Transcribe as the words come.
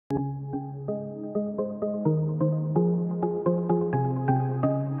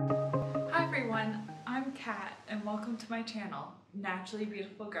my channel, Naturally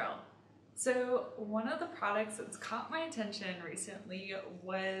Beautiful Girl. So one of the products that's caught my attention recently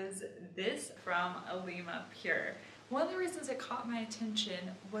was this from Alima Pure. One of the reasons it caught my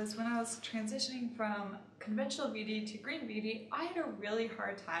attention was when I was transitioning from conventional beauty to green beauty, I had a really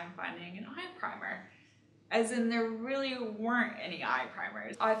hard time finding an eye primer. As in, there really weren't any eye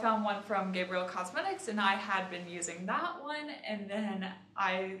primers. I found one from Gabriel Cosmetics and I had been using that one, and then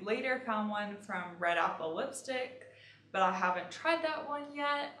I later found one from Red Apple Lipstick, but I haven't tried that one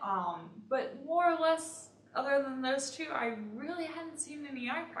yet. But more or less, other than those two, I really hadn't seen any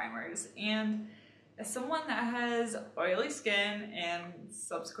eye primers. And as someone that has oily skin and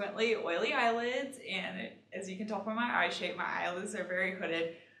subsequently oily eyelids, and as you can tell from my eye shape, my eyelids are very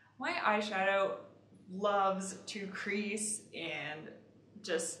hooded, my eyeshadow loves to crease and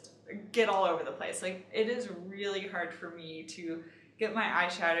just get all over the place. Like, it is really hard for me to get my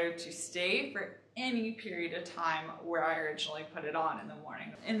eyeshadow to stay for any period of time where I originally put it on in the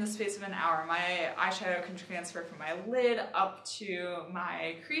morning. In the space of an hour, my eyeshadow can transfer from my lid up to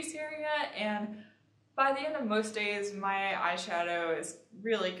my crease area, and by the end of most days, my eyeshadow is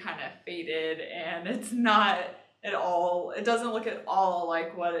really kind of faded and it's not at all, it doesn't look at all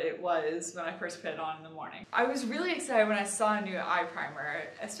like what it was when I first put it on in the morning. I was really excited when I saw a new eye primer,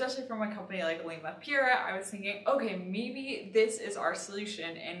 especially from a company like Alima Pure. I was thinking, okay, maybe this is our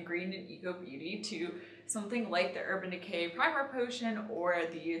solution in green and eco beauty to something like the Urban Decay Primer Potion or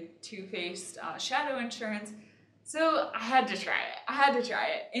the Too Faced Shadow Insurance. So I had to try it. I had to try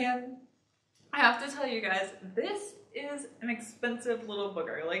it. And I have to tell you guys, this is an expensive little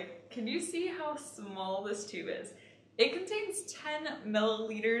booger. Like, can you see how small this tube is? It contains 10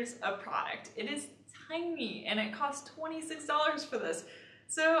 milliliters of product. It is tiny and it costs $26 for this.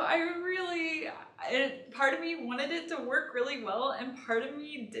 So part of me wanted it to work really well and part of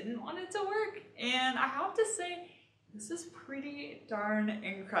me didn't want it to work. And I have to say, this is pretty darn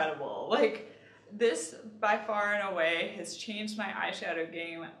incredible. Like, this by far and away has changed my eyeshadow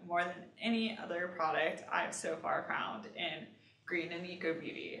game more than any other product I've so far found in green and eco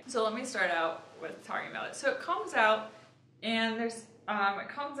beauty. So let me start out with talking about it. So it comes out and it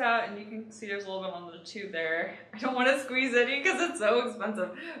comes out and you can see there's a little bit on the tube there. I don't want to squeeze any because it's so expensive,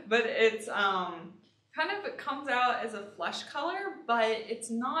 but it's it comes out as a flesh color, but it's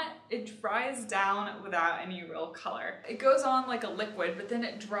not, it dries down without any real color. It goes on like a liquid, but then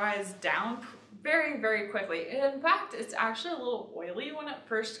it dries down very, very quickly. And in fact, it's actually a little oily when it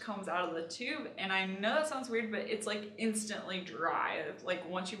first comes out of the tube. And I know that sounds weird, but it's like instantly dry. Like,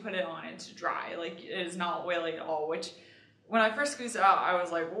 once you put it on, it's dry. Like, it is not oily at all, which when I first squeezed it out, I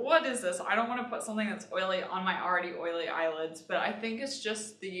was like, what is this? I don't want to put something that's oily on my already oily eyelids, but I think it's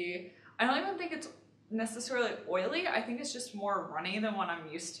just I don't even think it's necessarily oily. I think it's just more runny than what I'm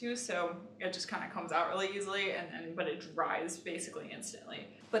used to, so it just kind of comes out really easily, but it dries basically instantly.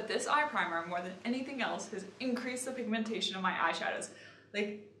 But this eye primer, more than anything else, has increased the pigmentation of my eyeshadows.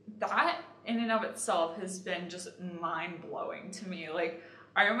 Like, that in and of itself has been just mind-blowing to me. Like,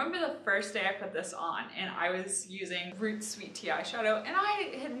 I remember the first day I put this on and I was using Roots Sweet Tea eyeshadow, and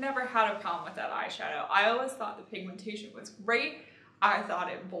I had never had a problem with that eyeshadow. I always thought the pigmentation was great. I thought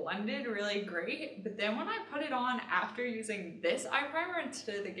it blended really great, but then when I put it on after using this eye primer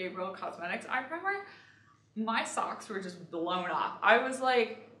instead of the Gabriel Cosmetics eye primer, my socks were just blown off. I was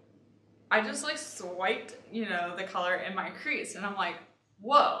like, I just like swiped, the color in my crease, and I'm like,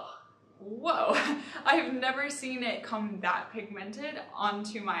 whoa. I've never seen it come that pigmented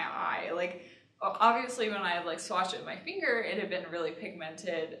onto my eye. Like, obviously when I had like swatched it with my finger, it had been really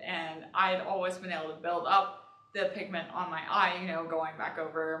pigmented, and I'd always been able to build up the pigment on my eye, going back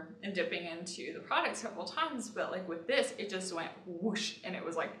over and dipping into the product several times. But like with this, it just went whoosh and it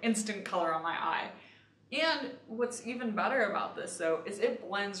was like instant color on my eye. And what's even better about this though is it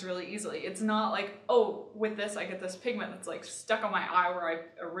blends really easily. It's not like, oh, with this I get this pigment that's like stuck on my eye where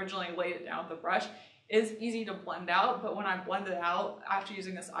I originally laid it down with the brush. It's easy to blend out, but when I blend it out after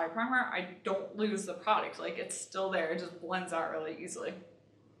using this eye primer, I don't lose the product. Like, it's still there, it just blends out really easily.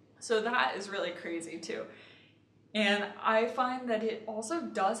 So that is really crazy too. And I find that it also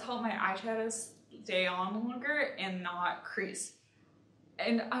does help my eyeshadows stay on longer and not crease.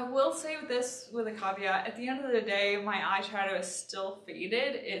 And I will say this with a caveat, at the end of the day, my eyeshadow is still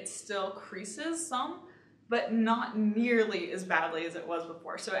faded. It still creases some, but not nearly as badly as it was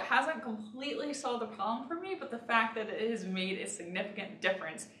before. So it hasn't completely solved the problem for me, but the fact that it has made a significant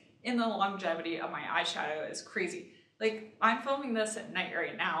difference in the longevity of my eyeshadow is crazy. Like, I'm filming this at night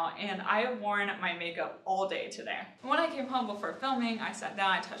right now, and I have worn my makeup all day today. When I came home before filming, I sat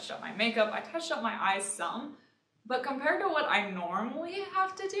down, I touched up my makeup, I touched up my eyes some, but compared to what I normally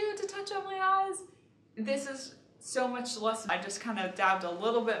have to do to touch up my eyes, this is so much less. I just kind of dabbed a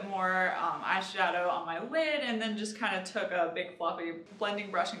little bit more eyeshadow on my lid and then just kind of took a big fluffy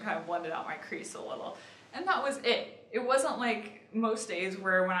blending brush and kind of blended out my crease a little. And that was it. It wasn't like most days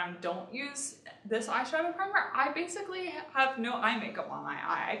where when I don't use this eyeshadow primer, I basically have no eye makeup on my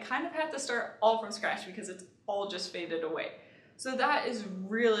eye. I kind of had to start all from scratch because it's all just faded away. So that is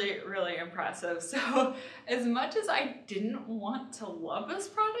really, really impressive. So as much as I didn't want to love this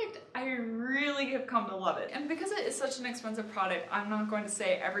product, I really have come to love it. And because it is such an expensive product, I'm not going to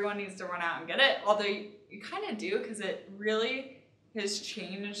say everyone needs to run out and get it, although you kind of do, because it really has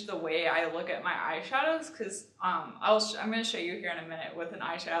changed the way I look at my eyeshadows. Because I'm going to show you here in a minute with an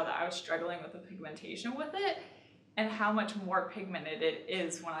eyeshadow that I was struggling with the pigmentation with it, and how much more pigmented it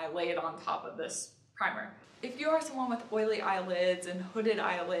is when I lay it on top of this primer. If you are someone with oily eyelids and hooded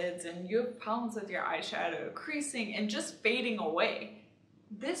eyelids and you have problems with your eyeshadow creasing and just fading away,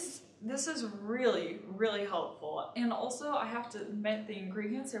 this is really, really helpful. And also, I have to admit, the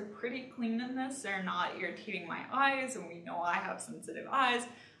ingredients are pretty clean in this. They're not irritating my eyes, and we know I have sensitive eyes.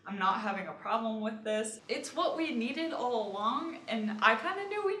 I'm not having a problem with this. It's what we needed all along, and I kind of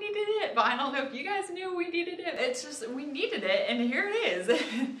knew we needed it, but I don't know if you guys knew we needed it. It's just, we needed it, and here it is.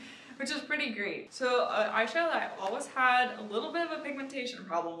 Which is pretty great. So eyeshadow that I always had a little bit of a pigmentation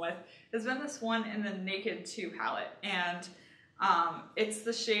problem with has been this one in the Naked 2 palette. And it's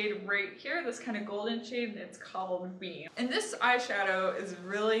the shade right here, this kind of golden shade, and it's called Beam. And this eyeshadow is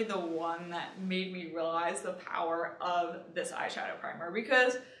really the one that made me realize the power of this eyeshadow primer,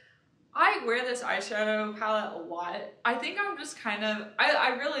 because I wear this eyeshadow palette a lot. I think I'm just kind of, I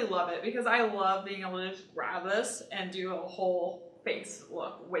really love it because I love being able to just grab this and do a whole face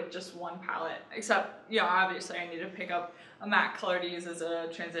look with just one palette, except, you know, obviously I need to pick up a matte color to use as a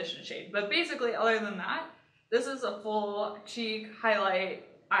transition shade. But basically, other than that, this is a full cheek highlight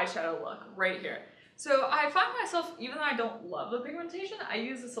eyeshadow look right here. So I find myself, even though I don't love the pigmentation, I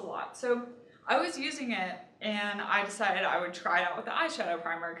use this a lot. So I was using it and I decided I would try it out with the eyeshadow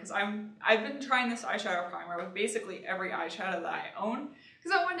primer, because I've been trying this eyeshadow primer with basically every eyeshadow that I own,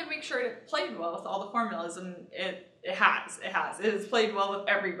 because I wanted to make sure it played well with all the formulas, and it has played well with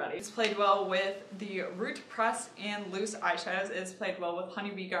everybody. It's played well with the Root Press and Loose eyeshadows. It's played well with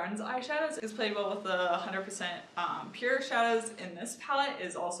Honeybee Gardens eyeshadows. It's played well with the 100% pure shadows in this palette.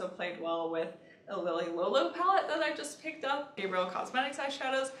 It's also played well with the Lily Lolo palette that I just picked up. Gabriel Cosmetics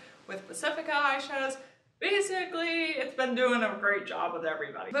eyeshadows with Pacifica eyeshadows. Basically, it's been doing a great job with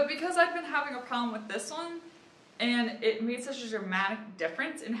everybody. But because I've been having a problem with this one, and it made such a dramatic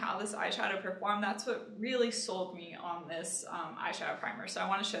difference in how this eyeshadow performed, that's what really sold me on this eyeshadow primer. So I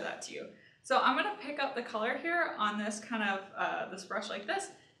want to show that to you. So I'm going to pick up the color here on this kind of, this brush like this,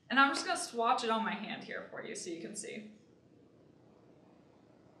 and I'm just going to swatch it on my hand here for you so you can see.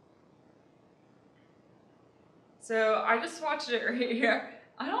 So I just swatched it right here.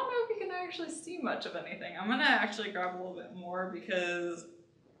 I don't know if you can actually see much of anything. I'm going to actually grab a little bit more because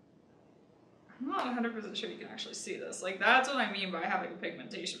I'm not 100% sure you can actually see this. Like, that's what I mean by having a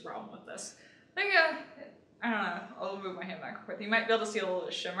pigmentation problem with this. Like, I don't know. I'll move my hand back and forth. You might be able to see a little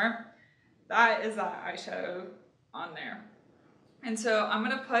shimmer. That is that eyeshadow on there. And so I'm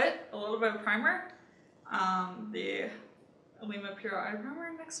going to put a little bit of primer, the Alima Pure Eye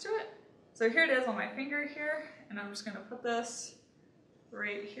Primer next to it. So here it is on my finger here, and I'm just going to put this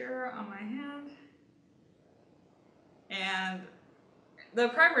right here on my hand. And the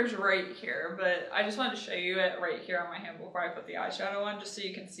primer's right here, but I just wanted to show you it right here on my hand before I put the eyeshadow on, just so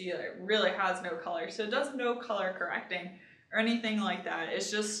you can see that it really has no color. So it does no color correcting or anything like that. It's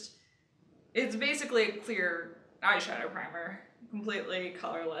just, it's basically a clear eyeshadow primer, completely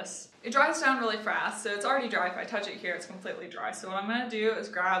colorless. It dries down really fast, so it's already dry. If I touch it here, it's completely dry. So what I'm gonna do is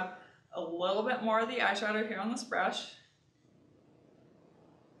grab a little bit more of the eyeshadow here on this brush,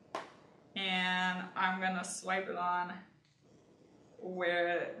 and I'm gonna swipe it on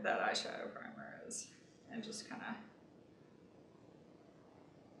where that eyeshadow primer is, and just kind of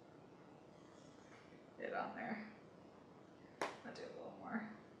get on there. I'll do a little more.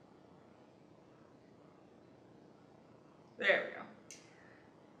 There we go.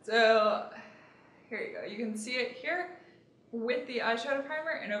 So here you go. You can see it here with the eyeshadow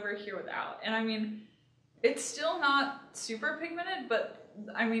primer and over here without. And I mean, it's still not super pigmented, but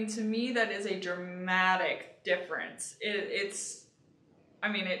I mean, to me, that is a dramatic difference.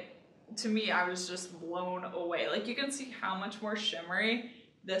 To me, I was just blown away. Like, you can see how much more shimmery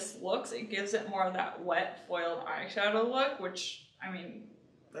this looks. It gives it more of that wet foiled eyeshadow look, which, I mean,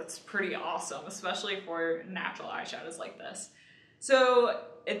 that's pretty awesome, especially for natural eyeshadows like this. So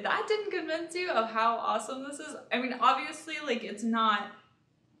if that didn't convince you of how awesome this is, I mean, obviously, like, it's not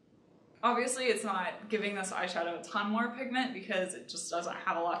Obviously, it's not giving this eyeshadow a ton more pigment because it just doesn't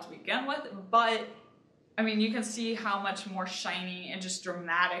have a lot to begin with, but I mean, you can see how much more shiny and just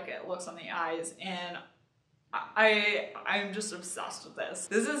dramatic it looks on the eyes, and I'm just obsessed with this.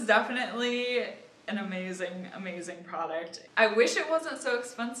 This is definitely an amazing, amazing product. I wish it wasn't so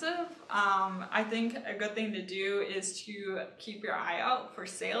expensive. I think a good thing to do is to keep your eye out for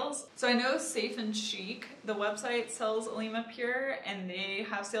sales. So I know Safe and Chic, the website, sells Alima Pure, and they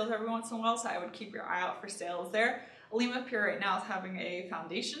have sales every once in a while, so I would keep your eye out for sales there. Alima Pure right now is having a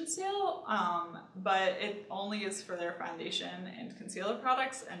foundation sale, but it only is for their foundation and concealer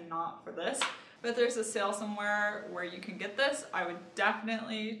products and not for this. But if there's a sale somewhere where you can get this, I would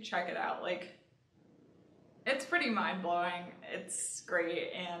definitely check it out. Like, it's pretty mind-blowing, it's great,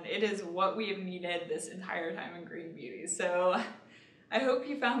 and it is what we have needed this entire time in green beauty. So I hope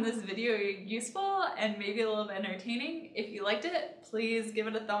you found this video useful and maybe a little bit entertaining. If you liked it, please give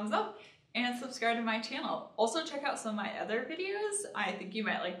it a thumbs up and subscribe to my channel. Also check out some of my other videos. I think you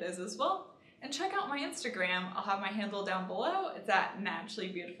might like those as well. And check out my Instagram. I'll have my handle down below. It's at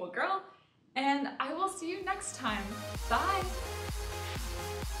naturallybeautifulgirl. And I will see you next time. Bye!